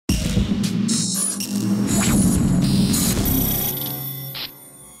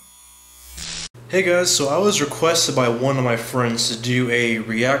Hey guys, so I was requested by one of my friends to do a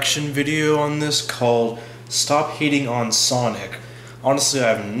reaction video on this called Stop Hating on Sonic. Honestly,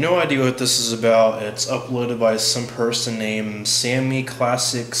 I have no idea what this is about. It's uploaded by some person named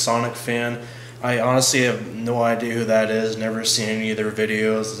SammyClassicSonicFan. I honestly have no idea who that is, never seen any of their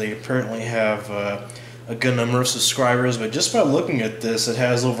videos. They apparently have a good number of subscribers, but just by looking at this, it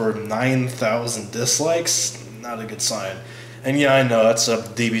has over 9,000 dislikes. Not a good sign. And yeah, I know, that's a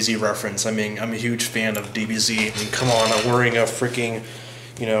DBZ reference. I mean, I'm a huge fan of DBZ. I mean, come on, I'm wearing a freaking,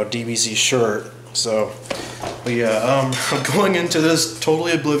 DBZ shirt. So, but yeah, I'm going into this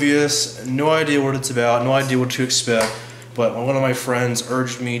totally oblivious, no idea what it's about, no idea what to expect. But one of my friends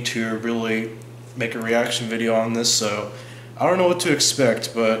urged me to really make a reaction video on this, so I don't know what to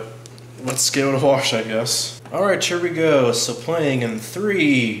expect, but let's give it a watch, I guess. Alright, here we go. So playing in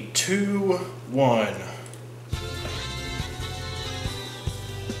 3, 2, 1.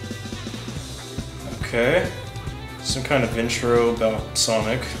 Okay, some kind of intro about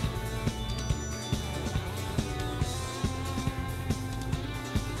Sonic.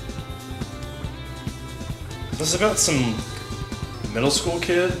 This is about some middle school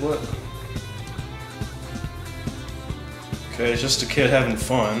kid? What? Okay, it's just a kid having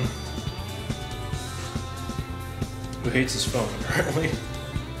fun. Who hates his phone, apparently.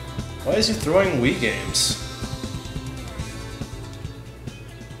 Why is he throwing Wii games?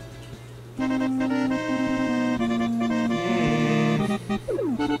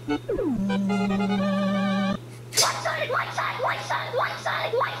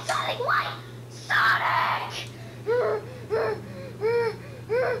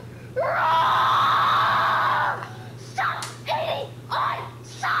 Stop hating on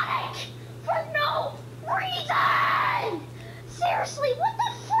Sonic for no reason! Seriously, what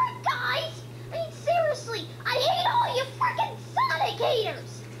the frick, guys? I mean, seriously, I hate all you frickin' Sonic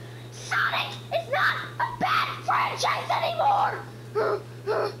haters! Sonic is not a bad franchise anymore!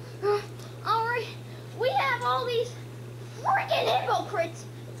 Alright, we have all these frickin' hypocrites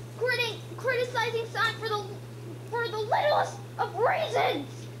criticizing Sonic for the littlest of reasons!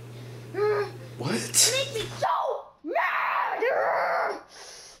 What? It makes me so mad!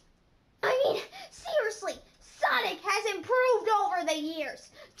 I mean, seriously, Sonic has improved over the years.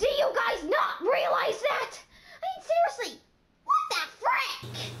 Do you guys not realize that? I mean, seriously, what the frick?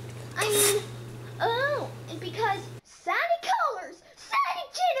 I mean, because Sonic Colors,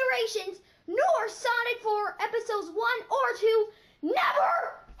 Sonic Generations, nor Sonic for episodes 1 or 2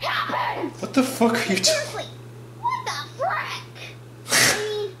 never happened! What the fuck are you talking? Seriously, what the frick? I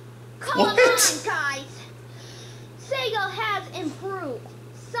mean, come on, guys. Sega has improved.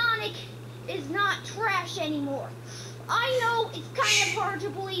 Sonic is not trash anymore. I know it's kind of hard to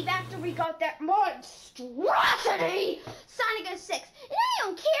believe after we got that monstrosity, Sonic 06. And I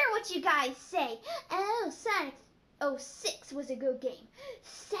don't care what you guys say. Oh, Sonic 06 was a good game.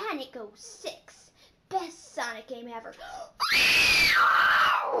 Sonic 06. Best Sonic game ever.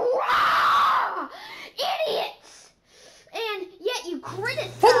 Idiots! And yet you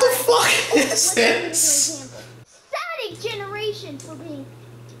criticize... What the fuck is this? Sonic Generations for being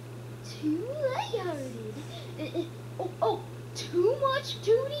too lighthearted. Too much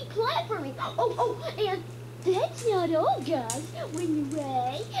 2D platforming. And that's not all, guys. When you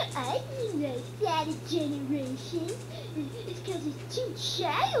write, I mean Sonic Generations. It's because it's too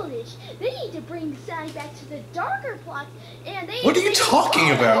childish. They need to bring Sonic back to the darker plots, and they... What are you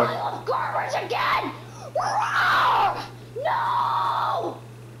talking about? Garbage again! No!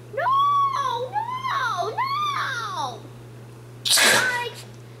 Sonic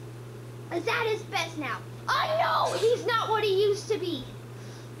is at his best now. I know he's not what he used to be.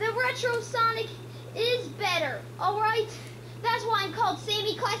 The retro Sonic is better, alright? That's why I'm called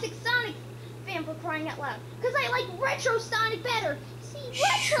SammyClassicSonicFan, for crying out loud. Because I like retro Sonic better. See,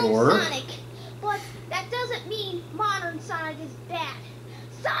 retro Sonic. But that doesn't mean modern Sonic is bad.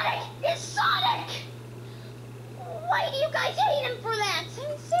 Sonic is Sonic! Why do you guys hate him for that? I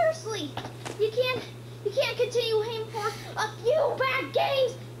mean, seriously, you can't continue hating for a few bad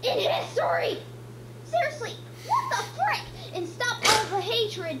games in history. Seriously, what the frick? And stop all the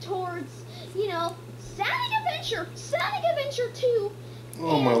hatred towards, Sonic Adventure 2.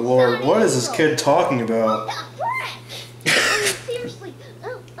 Oh my lord, Sonic what is this kid talking about? What the frick? I mean, seriously,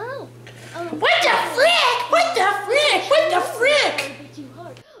 What the frick? What the frick? What the frick? Too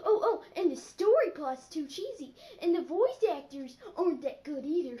hard. And the story plot's too cheesy, and the voice actors aren't that good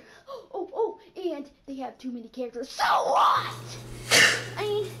either. And they have too many characters. So what? I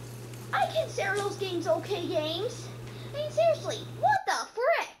mean, I consider those games okay games. I mean, seriously, what the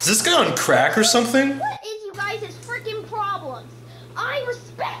frick? Is this guy on crack or something? What is you guys' freaking problems? I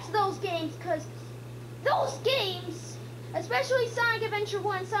respect those games because especially Sonic Adventure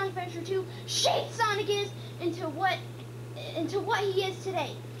 1 and Sonic Adventure 2, shaped Sonic is into what he is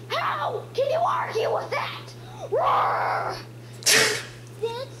today. How can you argue with that? Roar!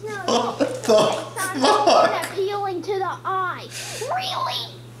 That's not What the Sonic fuck? is appealing to the eye.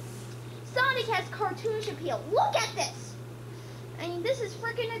 Really? Sonic has cartoonish appeal. Look at this. I mean, this is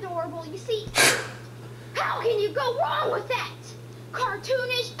freaking adorable. You see, how can you go wrong with that?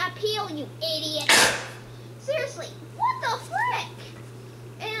 Cartoonish appeal, you idiot. Seriously, what the frick?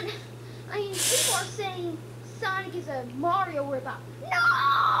 And, I mean, people are saying Sonic is a Mario ripoff.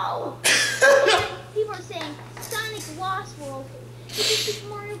 No! And people are saying Sonic Lost World is a Super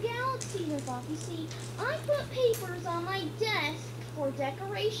Mario Galaxy ripoff. You see, I put papers on my desk for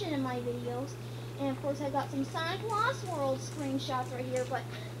decoration in my videos. And of course I got some Sonic Lost World screenshots right here, but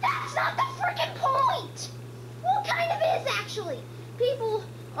that's not the freaking point! Well, kind of is actually. People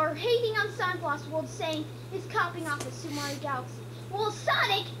are hating on Sonic Lost World, saying it's copying off of Super Mario Galaxy. Well,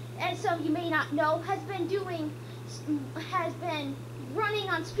 Sonic, as some of you may not know, has been running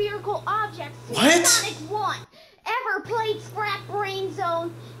on spherical objects since Sonic 1. Ever played Scrap Brain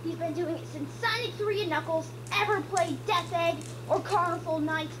Zone? He's been doing it since Sonic 3 and Knuckles. Ever played Death Egg or Carnival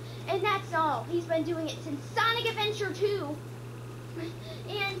Nights? And that's all. He's been doing it since Sonic Adventure 2.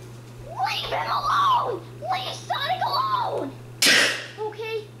 And leave him alone! Leave Sonic alone!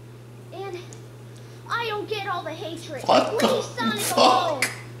 Okay? And I don't get all the hatred. Leave Sonic alone!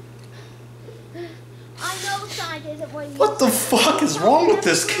 I know Sonic isn't what he What the fuck is wrong with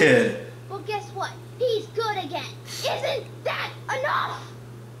this kid? Well, guess what? He's good again. Isn't that enough?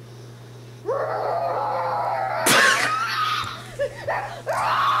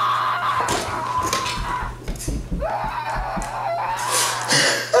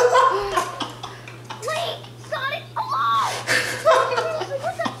 Leave Sonic alone! Seriously,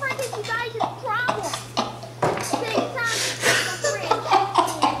 what the frick is you guys' problem? Big Sonic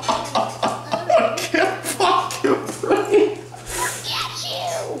I can't fucking breathe. Forget you!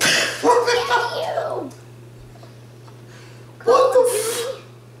 Forget you! What the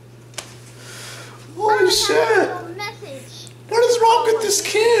Holy shit! Message. What is wrong with this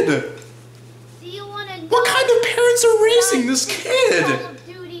kid? Do you want to know? What kind of parents are raising this Call kid? of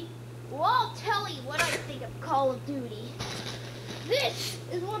Duty? Well, I'll tell you what I think of Call of Duty. This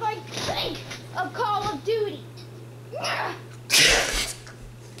is what I think of Call of Duty. This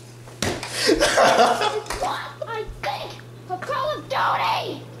is what I think of Call of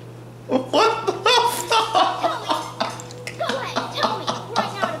Duty. What the fuck? Tell me. Go ahead, tell me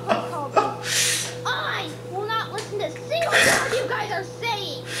right now to play Call of Duty. I will not listen to a single word you guys are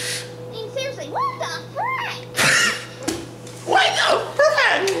saying. I mean, seriously, what the frick? What the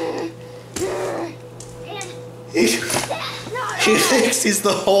frick? And He that's not he all. thinks he's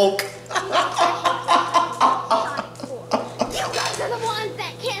the Hulk. You guys are the ones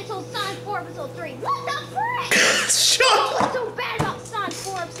that canceled Sonic 4 Episode 3. What the frick? Shut What's so bad about Sonic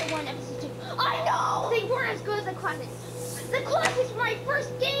 4 Episode 1 Episode 2? I know they weren't as good as the classics. The classics were my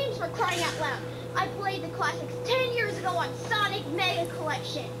first games, for crying out loud. I played the classics 10 years ago on Sonic Mega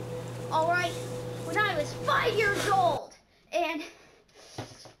Collection. Alright? When I was 5 years old. And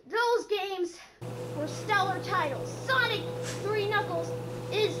those games were stellar titles. Sonic 3 Knuckles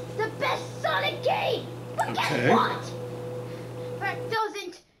is the best Sonic game. But guess what? That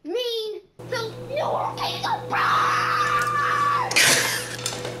doesn't mean the newer games are bad!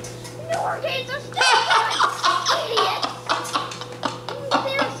 Newer games are still fun, idiots!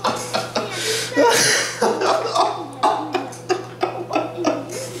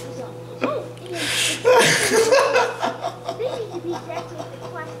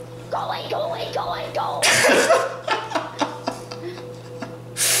 Go!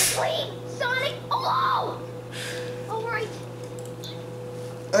 Leave Sonic alone! Alright.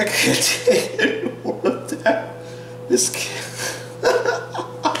 I can't take any more of that. This kid.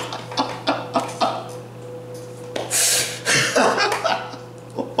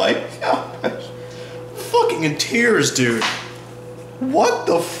 Oh my gosh. I'm fucking in tears, dude. What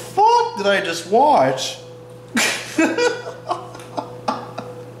the fuck did I just watch?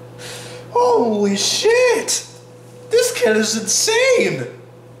 Holy shit! This kid is insane!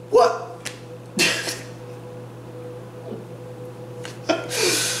 What?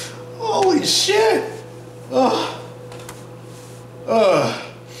 Holy shit!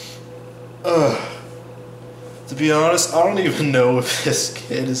 To be honest, I don't even know if this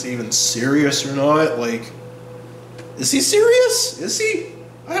kid is even serious or not. Like, is he serious? Is he?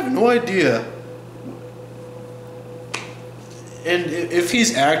 I have no idea. And if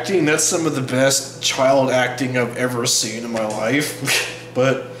he's acting, that's some of the best child acting I've ever seen in my life.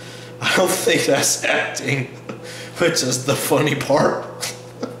 But I don't think that's acting. which is the funny part.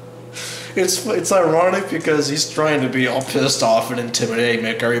 It's ironic because he's trying to be all pissed off and intimidating,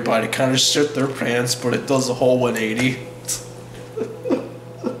 make everybody kind of shit their pants, but it does a whole 180.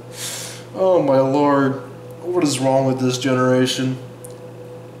 Oh my lord, what is wrong with this generation?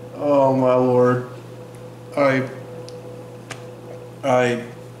 Oh my lord, all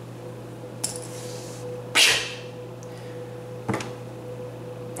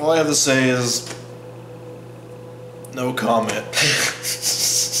I have to say is no comment.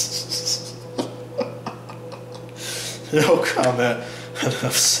 No comment.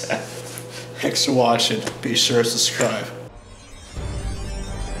 Enough said. Thanks for watching. Be sure to subscribe.